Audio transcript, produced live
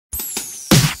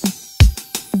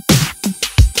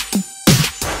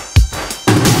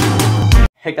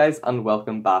Hey guys, and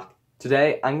welcome back.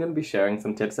 Today I'm going to be sharing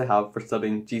some tips I have for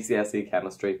studying GCSE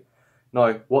Chemistry.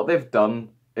 Now, what they've done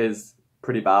is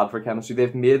pretty bad for chemistry.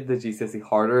 They've made the GCSE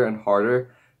harder and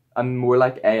harder and more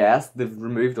like AS. They've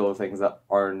removed all the things that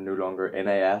are no longer in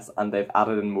AS and they've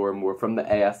added in more and more from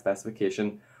the AS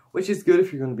specification, which is good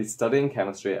if you're going to be studying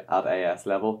chemistry at AS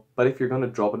level. But if you're going to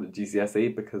drop it at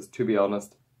GCSE, because to be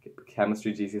honest,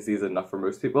 chemistry GCSE is enough for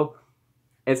most people,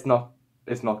 it's not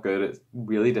good. It's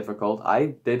really difficult.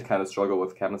 I did kind of struggle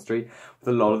with chemistry with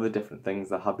a lot of the different things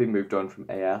that have been moved on from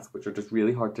AS, which are just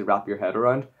really hard to wrap your head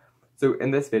around. So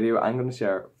in this video, I'm going to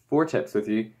share 4 tips with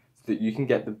you so that you can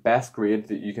get the best grade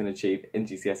that you can achieve in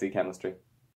GCSE chemistry.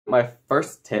 My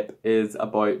first tip is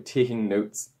about taking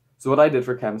notes. So what I did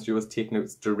for chemistry was take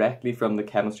notes directly from the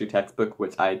chemistry textbook,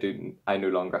 which I no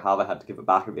longer have. I had to give it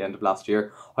back at the end of last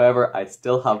year. However, I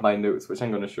still have my notes, which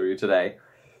I'm going to show you today.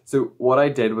 So what I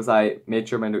did was I made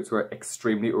sure my notes were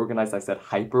extremely organized. I said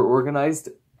hyper organized.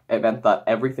 It meant that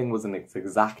everything was in its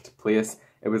exact place.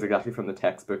 It was exactly from the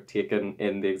textbook, taken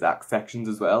in the exact sections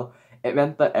as well. It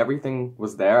meant that everything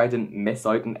was there. I didn't miss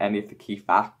out on any of the key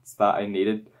facts that I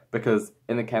needed, because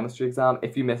in the chemistry exam,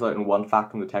 if you miss out on one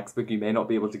fact from the textbook, you may not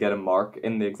be able to get a mark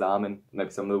in the exam and maybe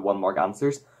some of the 1-mark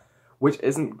answers, which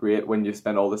isn't great when you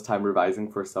spend all this time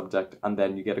revising for a subject and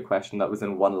then you get a question that was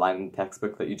in one line in the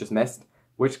textbook that you just missed,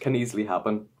 which can easily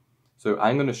happen. So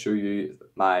I'm going to show you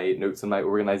my notes and my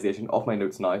organisation of my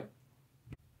notes now.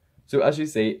 So as you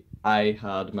see, I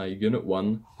had my Unit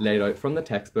 1 laid out from the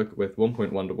textbook with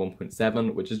 1.1 to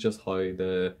 1.7, which is just how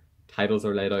the titles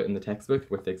are laid out in the textbook,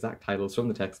 with the exact titles from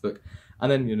the textbook. And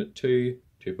then Unit 2,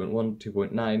 2.1,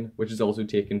 2.9, which is also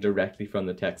taken directly from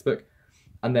the textbook.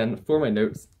 And then for my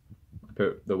notes, I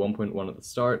put the 1.1 at the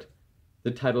start,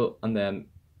 the title, and then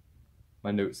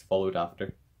my notes followed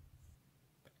after.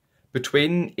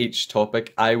 Between each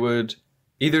topic, I would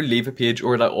either leave a page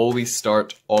or I'd always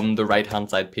start on the right hand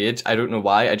side page. I don't know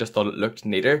why, I just thought it looked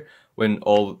neater when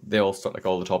all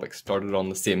the topics started on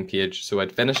the same page. So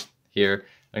I'd finish here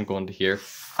and go on to here.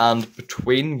 And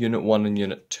between Unit 1 and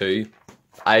Unit 2,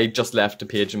 I just left a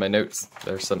page in my notes.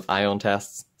 There's some ion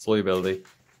tests, solubility.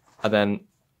 And then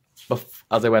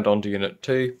as I went on to Unit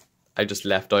 2, I just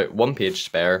left out 1 page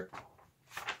spare,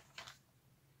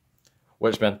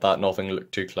 which meant that nothing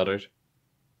looked too cluttered.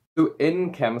 So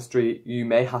in chemistry, you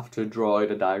may have to draw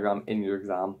out a diagram in your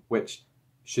exam, which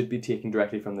should be taken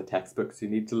directly from the textbook. So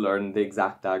you need to learn the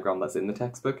exact diagram that's in the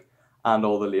textbook and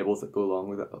all the labels that go along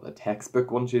with it. But the textbook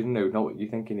wants you to know, not what you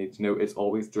think you need to know. It's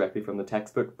always directly from the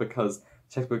textbook, because the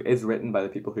textbook is written by the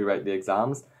people who write the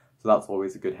exams. So that's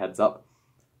always a good heads up.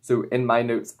 So in my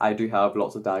notes, I do have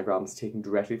lots of diagrams taken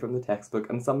directly from the textbook,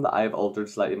 and some that I have altered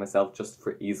slightly myself just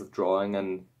for ease of drawing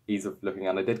and ease of looking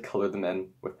at. I did colour them in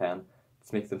with pen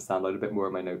to make them stand out a bit more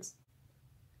in my notes.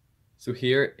 So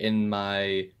here in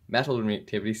my metal and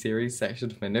reactivity series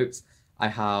section of my notes, I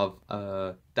have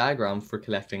a diagram for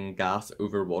collecting gas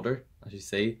over water. As you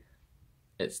see,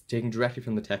 it's taken directly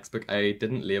from the textbook. I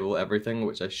didn't label everything,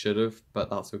 which I should have, but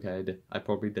that's okay. I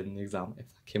probably did in the exam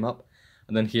if that came up.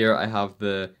 And then here I have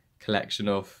the collection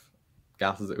of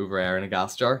gases over air in a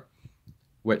gas jar,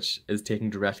 which is taken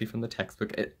directly from the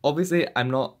textbook. Obviously, I'm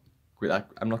not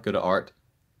good at art,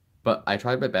 but I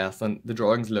tried my best, and the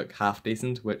drawings look half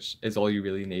decent, which is all you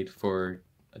really need for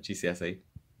a GCSE.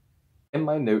 In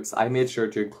my notes, I made sure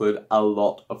to include a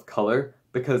lot of colour,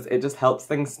 because it just helps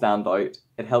things stand out.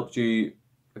 It helps you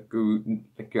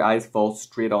your eyes fall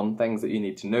straight on things that you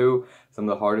need to know, some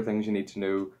of the harder things you need to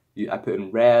know. I put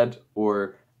in red,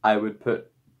 or I would put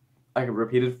a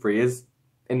repeated phrase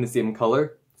in the same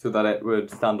colour so that it would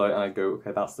stand out, and I go,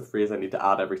 okay, that's the phrase I need to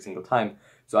add every single time.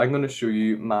 So I'm going to show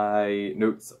you my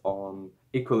notes on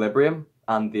equilibrium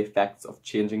and the effects of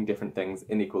changing different things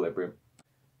in equilibrium.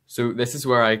 So this is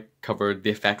where I covered the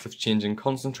effects of changing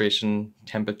concentration,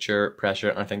 temperature, pressure,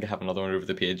 and I think I have another one over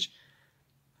the page.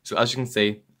 So as you can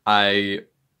see, I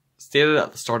stated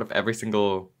at the start of every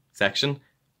single section,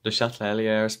 Le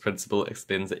Chatelier's principle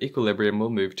explains that equilibrium will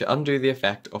move to undo the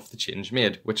effect of the change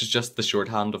made, which is just the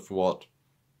shorthand of what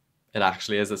it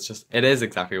actually is. It is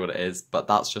exactly what it is, but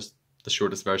that's just the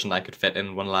shortest version I could fit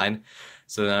in one line.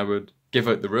 So then I would give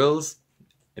out the rules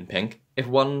in pink. If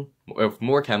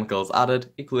more chemicals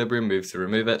added, equilibrium moves to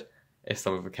remove it. If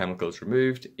some of the chemicals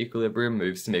removed, equilibrium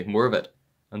moves to make more of it.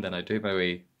 And then I do my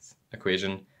wee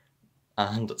equation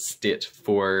and state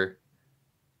 4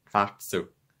 facts. So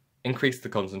increase the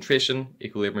concentration,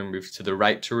 equilibrium moves to the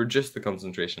right to reduce the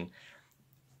concentration.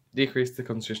 Decrease the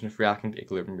concentration of reactant,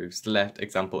 equilibrium moves to the left,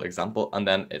 example, example. And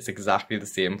then it's exactly the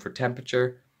same for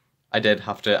temperature. I did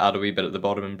have to add a wee bit at the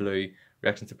bottom in blue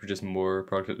reactions that produce more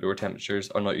product at lower temperatures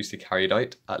are not usually carried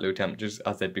out at low temperatures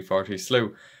as they'd be far too slow.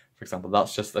 For example,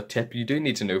 that's just a tip you do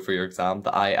need to know for your exam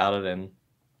that I added in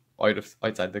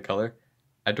outside the colour.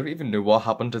 I don't even know what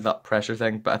happened to that pressure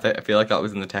thing, but I feel like that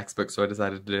was in the textbook, so I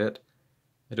decided to do it.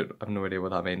 I have no idea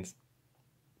what that means.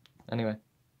 Anyway.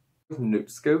 With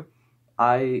notes go,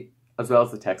 as well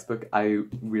as the textbook, I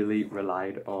really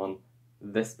relied on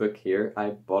this book here. I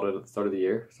bought it at the start of the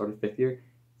year, start of 5th year.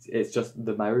 It's just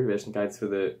my revision guides for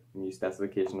the new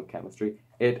specification of chemistry.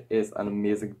 It is an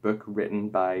amazing book written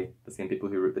by the same people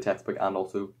who wrote the textbook and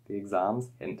also the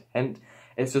exams, hint hint.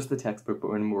 It's just the textbook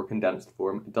but in more condensed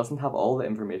form. It doesn't have all the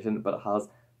information, but it has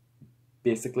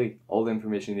basically all the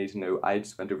information you need to know. I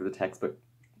just went over the textbook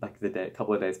like a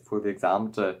couple of days before the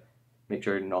exam to make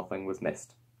sure nothing was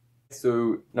missed.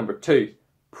 So number 2,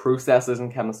 processes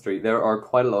in chemistry. There are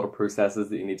quite a lot of processes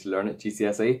that you need to learn at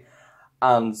GCSE,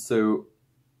 and so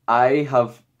I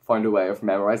have found a way of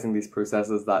memorising these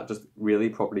processes that just really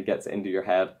properly gets into your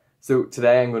head. So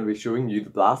today I'm going to be showing you the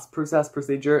blast process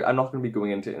procedure. I'm not going to be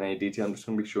going into it in any detail, I'm just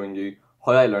going to be showing you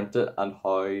how I learnt it and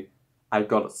how I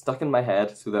got it stuck in my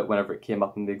head so that whenever it came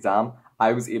up in the exam,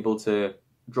 I was able to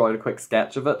draw out a quick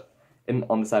sketch of it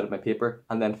on the side of my paper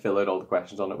and then fill out all the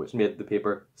questions on it, which made the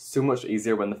paper so much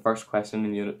easier when the first question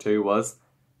in Unit 2 was,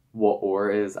 what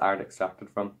ore is iron extracted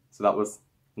from? So that was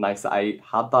nice. I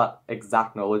had that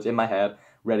exact knowledge in my head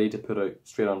ready to put out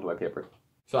straight onto my paper.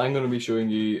 So I'm going to be showing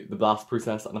you the blast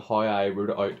process and how I wrote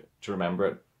it out to remember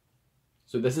it.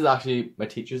 So this is actually my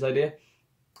teacher's idea,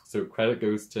 so credit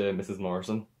goes to Mrs.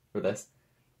 Morrison for this.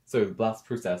 So the blast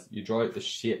process, you draw out the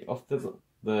shape of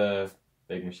the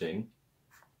big machine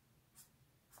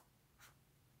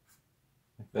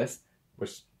like this,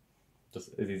 which just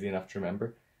is easy enough to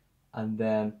remember, and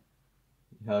then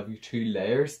you have your 2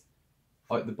 layers.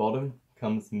 Out the bottom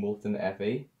comes molten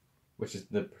Fe, which is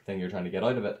the thing you're trying to get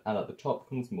out of it, and at the top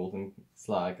comes molten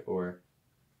slag or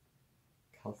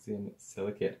calcium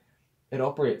silicate. It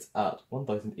operates at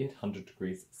 1800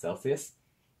 degrees Celsius,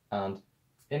 and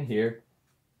in here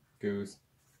goes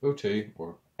O2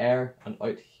 or air, and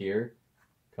out here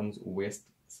comes waste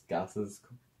gases,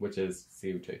 which is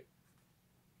CO2.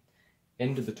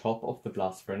 Into the top of the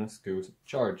blast furnace goes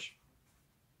charge.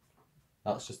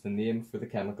 That's just the name for the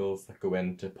chemicals that go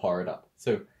in to power it up.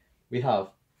 So we have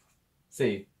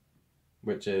C,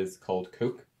 which is called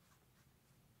coke.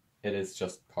 It is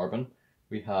just carbon.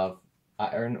 We have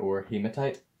iron or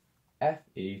hematite,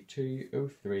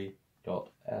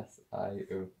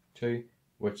 Fe2O3.SiO2,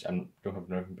 which I don't have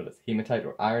nothing, but it's hematite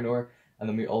or iron ore. And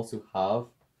then we also have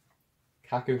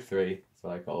CaCO3, that's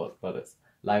what I call it, but it's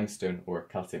limestone or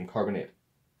calcium carbonate.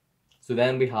 So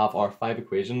then we have our 5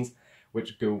 equations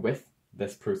which go with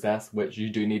this process, which you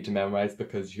do need to memorise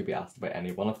because you'll be asked about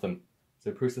any one of them. So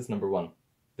process number 1,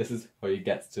 this is how you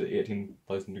get to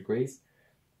 18,000 degrees.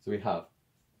 So we have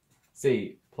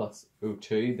C plus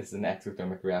O2, this is an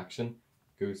exothermic reaction,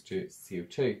 goes to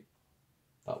CO2.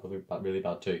 That would be really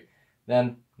bad too.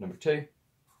 Then number 2,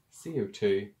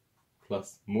 CO2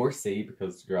 plus more C,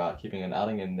 because you're keeping on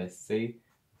adding in this C,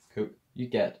 this coke, you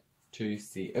get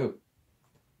 2CO.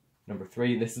 Number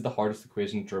 3, this is the hardest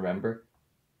equation to remember.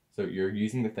 So you're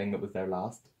using the thing that was there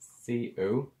last,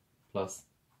 CO plus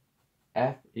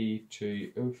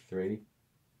Fe2O3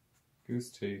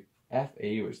 goes to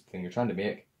Fe, which is the thing you're trying to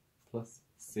make, plus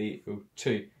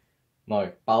CO2.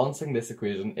 Now, balancing this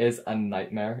equation is a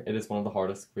nightmare. It is one of the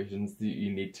hardest equations that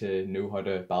you need to know how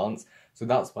to balance. So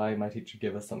that's why my teacher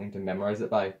gave us something to memorise it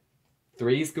by.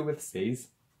 3's go with C's,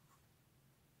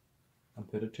 and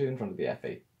put a 2 in front of the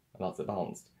Fe, and that's it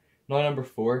balanced. Now number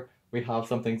 4, we have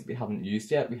some things we haven't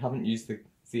used yet. We haven't used the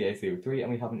CaCO3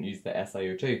 and we haven't used the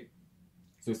SiO2.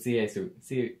 So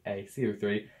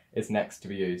CaCO3 is next to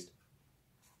be used.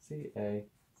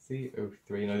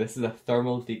 CaCO3, now this is a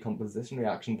thermal decomposition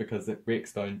reaction because it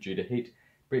breaks down due to heat.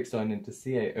 Breaks down into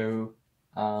CaO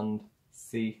and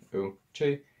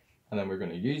CO2. And then we're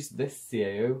going to use this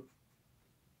CaO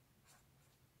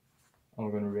and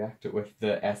we're going to react it with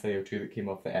the SiO2 that came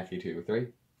off the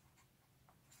Fe2O3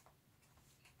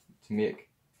 to make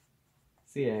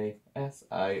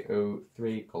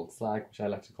CaSiO3 called slag, which I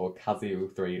like to call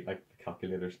CaSiO3, like the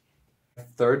calculators.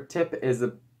 Third tip is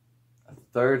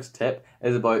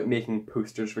about making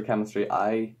posters for chemistry.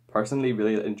 I personally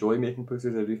really enjoy making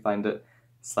posters. I do find it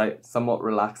somewhat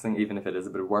relaxing, even if it is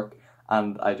a bit of work,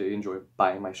 and I do enjoy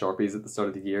buying my Sharpies at the start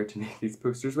of the year to make these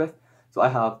posters with. So I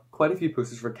have quite a few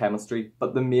posters for chemistry,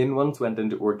 but the main ones went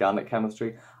into organic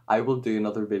chemistry. I will do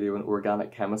another video on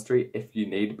organic chemistry if you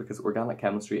need, because organic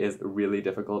chemistry is really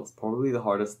difficult. It's probably the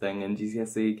hardest thing in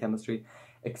GCSE chemistry,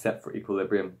 except for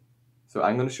equilibrium. So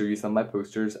I'm going to show you some of my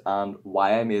posters and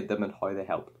why I made them and how they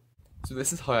helped. So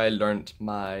this is how I learnt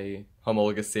my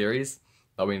homologous series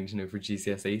that we need to know for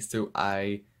GCSE. So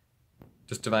I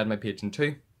just divided my page in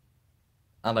two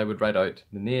and I would write out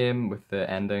the name with the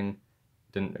ending.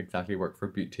 Didn't exactly work for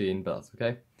butane, but that's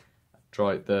okay.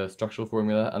 Draw out the structural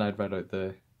formula and I'd write out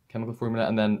the chemical formula,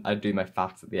 and then I'd do my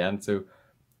facts at the end. So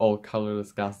all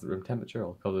colourless gases at room temperature,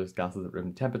 all colourless gases at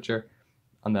room temperature,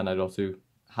 and then I'd also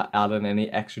add in any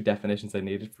extra definitions I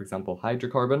needed, for example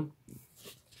hydrocarbon.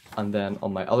 And then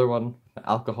on my other one,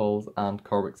 alcohols and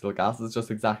carboxylic gases, just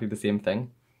exactly the same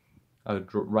thing. I would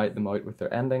write them out with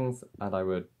their endings and I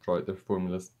would draw out their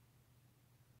formulas.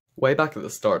 Way back at the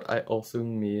start, I also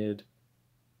made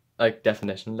like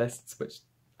definition lists, which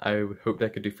I hoped I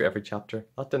could do for every chapter.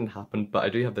 That didn't happen, but I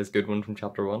do have this good one from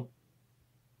chapter 1.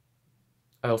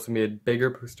 I also made bigger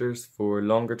posters for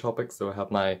longer topics, so I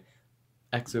have my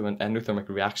exo and endothermic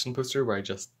reaction poster where I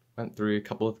just went through a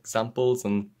couple of examples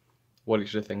and what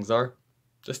each of the things are,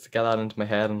 just to get that into my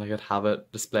head and I could have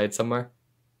it displayed somewhere.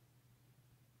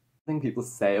 The thing people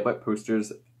say about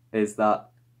posters is that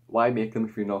why make them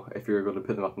if you're going to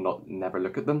put them up and never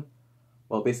look at them?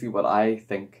 Well, basically what I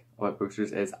think about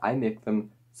posters is I make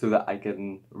them so that I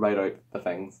can write out the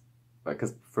things.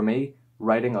 Because for me,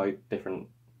 writing out different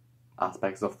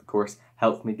aspects of the course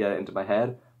helps me get it into my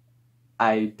head.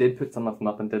 I did put some of them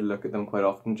up and did look at them quite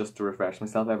often just to refresh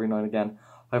myself every now and again.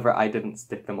 However, I didn't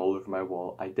stick them all over my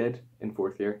wall. I did in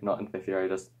 4th year, not in 5th year. I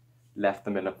just left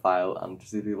them in a file and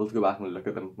just to be able to go back and look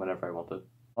at them whenever I wanted.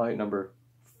 Point number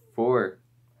 4.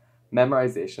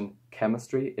 Memorization.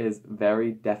 Chemistry is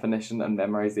very definition and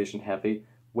memorization heavy,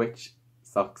 which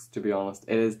sucks, to be honest.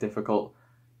 It is difficult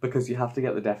because you have to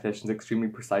get the definitions extremely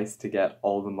precise to get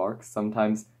all the marks.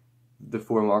 Sometimes the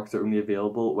 4 marks are only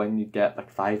available when you get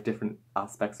like 5 different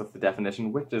aspects of the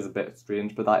definition, which is a bit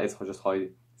strange, but that is just how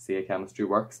CA chemistry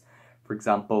works. For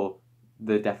example,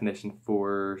 the definition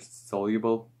for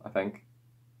soluble, I think,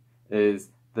 is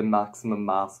the maximum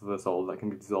mass of a solid that can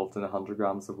be dissolved in 100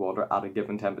 grams of water at a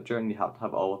given temperature, and you have to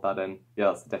have all of that in. Yeah,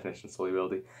 that's the definition of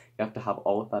solubility. You have to have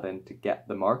all of that in to get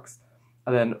the marks.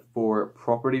 And then for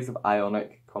properties of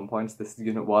ionic compounds, this is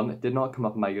Unit 1. It did not come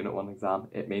up in my Unit 1 exam.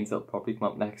 It means it'll probably come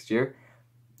up next year.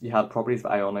 You had properties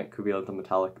of ionic, covalent and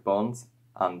metallic bonds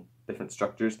and different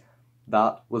structures.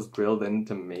 That was drilled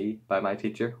into me by my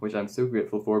teacher, which I'm so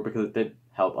grateful for because it did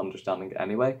help understanding it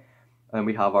anyway. And then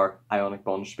we have our ionic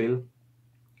bond spiel,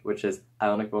 which is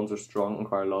ionic bonds are strong and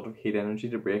require a lot of heat energy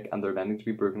to break, and they're meant to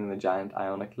be broken in a giant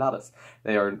ionic lattice.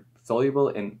 They are soluble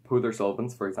in polar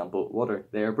solvents, for example water.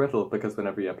 They are brittle because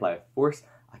whenever you apply a force,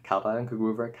 a cation could go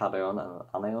over a cation and an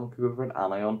anion could go over an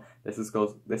anion.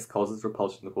 This causes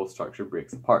repulsion. The whole structure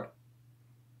breaks apart,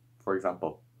 for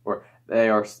example. Or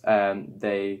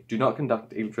they do not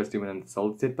conduct electricity when in the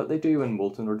solid state, but they do when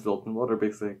molten or dissolved in water.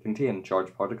 Basically contain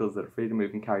charged particles that are free to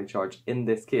move and carry charge, in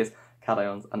this case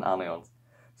cations and anions.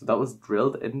 So that was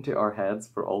drilled into our heads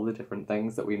for all the different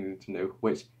things that we needed to know,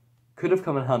 which could have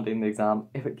come in handy in the exam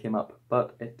if it came up,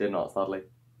 but it did not, sadly.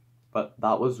 But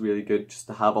that was really good, just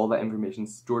to have all that information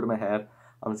stored in my head and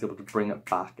I was able to bring it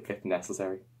back if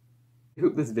necessary. I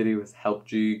hope this video has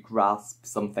helped you grasp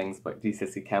some things about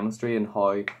GCSE Chemistry and how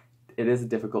it is a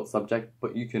difficult subject,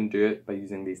 but you can do it by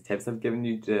using these tips I've given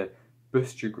you to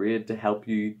boost your grade, to help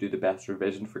you do the best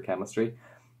revision for chemistry.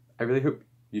 I really hope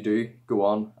you do go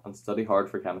on and study hard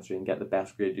for chemistry and get the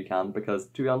best grade you can, because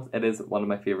to be honest, it is one of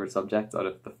my favourite subjects out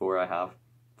of the 4 I have,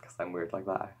 because I'm weird like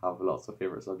that. I have lots of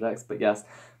favourite subjects. But yes,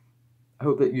 I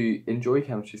hope that you enjoy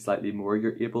chemistry slightly more,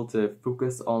 you're able to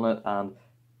focus on it and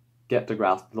get to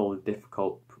grasp all the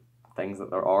difficult things that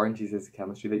there are in GCSE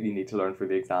Chemistry that you need to learn for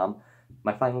the exam.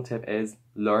 My final tip is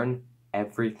learn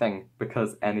everything,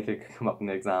 because anything could come up in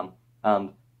the exam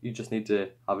and you just need to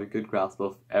have a good grasp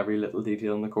of every little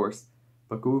detail in the course,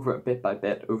 but go over it bit by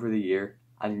bit over the year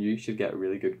and you should get a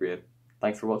really good grade.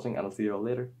 Thanks for watching and I'll see you all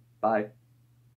later. Bye.